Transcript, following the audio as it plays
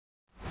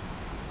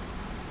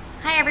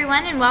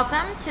everyone and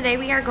welcome. Today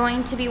we are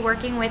going to be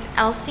working with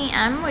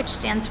LCM, which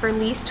stands for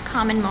least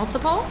common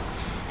multiple.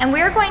 And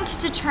we are going to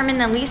determine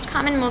the least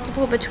common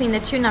multiple between the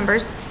two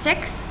numbers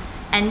 6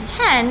 and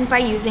 10 by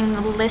using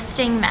the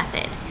listing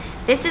method.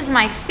 This is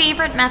my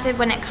favorite method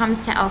when it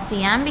comes to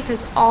LCM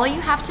because all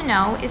you have to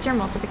know is your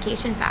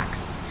multiplication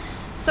facts.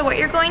 So what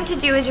you're going to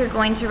do is you're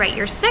going to write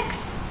your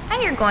 6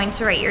 and you're going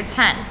to write your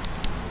 10.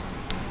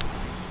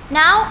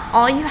 Now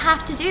all you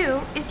have to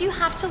do is you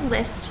have to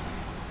list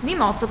the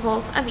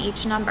multiples of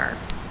each number.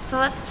 So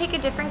let's take a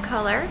different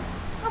color.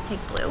 I'll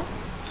take blue.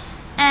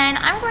 And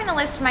I'm going to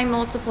list my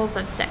multiples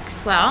of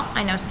 6. Well,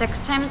 I know 6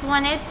 times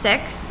 1 is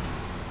 6.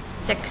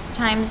 6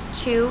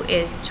 times 2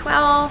 is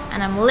 12.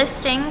 And I'm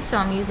listing, so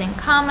I'm using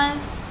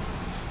commas.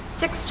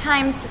 6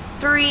 times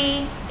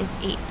 3 is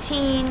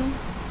 18.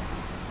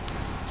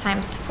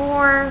 Times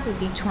 4 would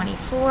be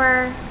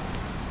 24.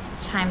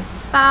 Times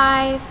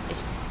 5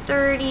 is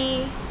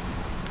 30.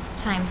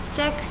 Times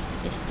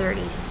 6 is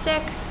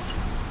 36.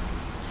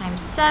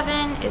 Times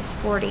 7 is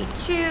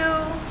 42.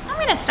 I'm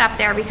going to stop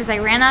there because I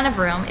ran out of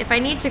room. If I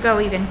need to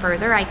go even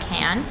further, I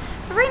can.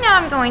 But right now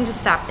I'm going to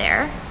stop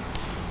there.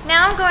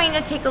 Now I'm going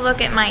to take a look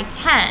at my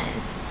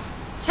 10s.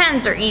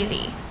 10s are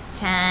easy.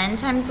 10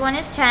 times 1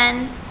 is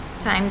 10.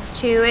 Times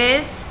 2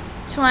 is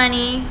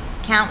 20.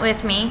 Count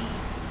with me.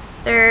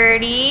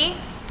 30,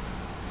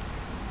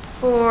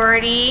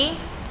 40,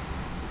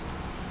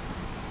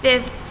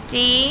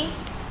 50,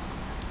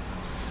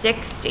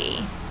 60.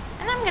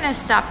 And I'm going to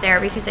stop there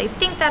because I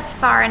think that's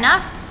far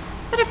enough,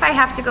 but if I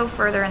have to go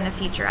further in the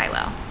future, I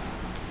will.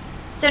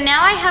 So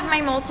now I have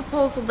my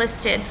multiples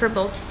listed for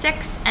both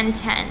 6 and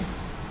 10.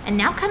 And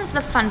now comes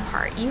the fun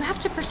part. You have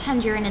to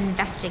pretend you're an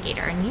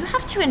investigator, and you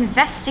have to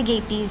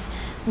investigate these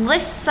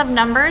lists of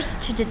numbers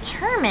to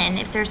determine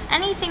if there's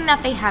anything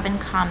that they have in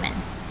common.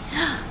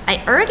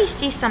 I already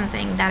see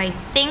something that I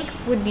think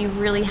would be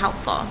really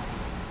helpful.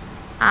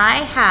 I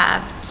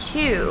have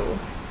 2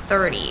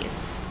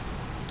 30s.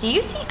 Do you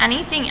see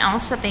anything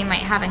else that they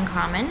might have in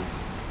common?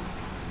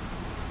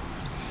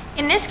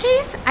 In this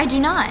case, I do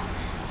not.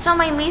 So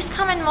my least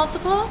common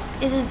multiple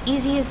is as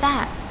easy as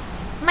that.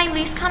 My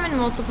least common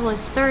multiple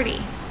is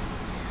 30.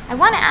 I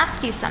want to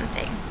ask you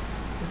something.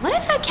 What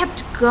if I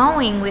kept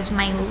going with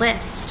my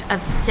list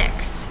of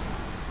 6?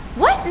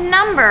 What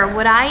number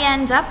would I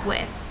end up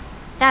with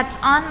that's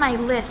on my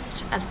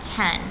list of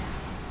 10?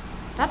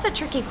 That's a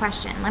tricky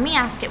question. Let me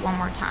ask it one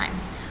more time.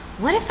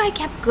 What if I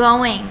kept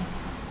going,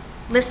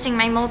 listing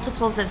my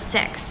multiples of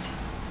 6?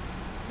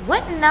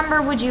 What number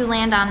would you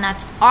land on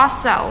that's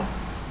also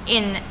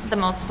in the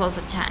multiples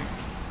of 10?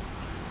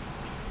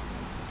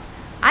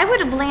 I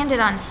would have landed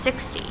on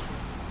 60.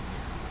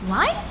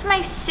 Why is my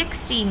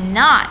 60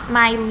 not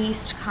my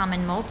least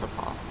common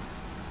multiple?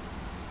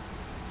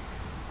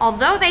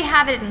 Although they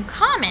have it in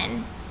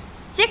common,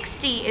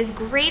 60 is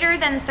greater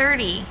than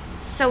 30,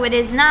 so it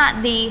is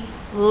not the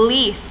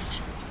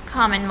least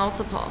common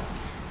multiple.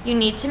 You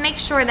need to make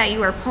sure that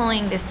you are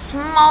pulling the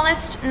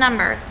smallest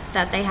number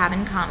that they have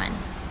in common.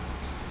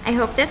 I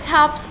hope this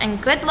helps,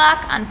 and good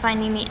luck on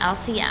finding the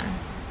LCM.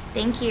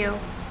 Thank you.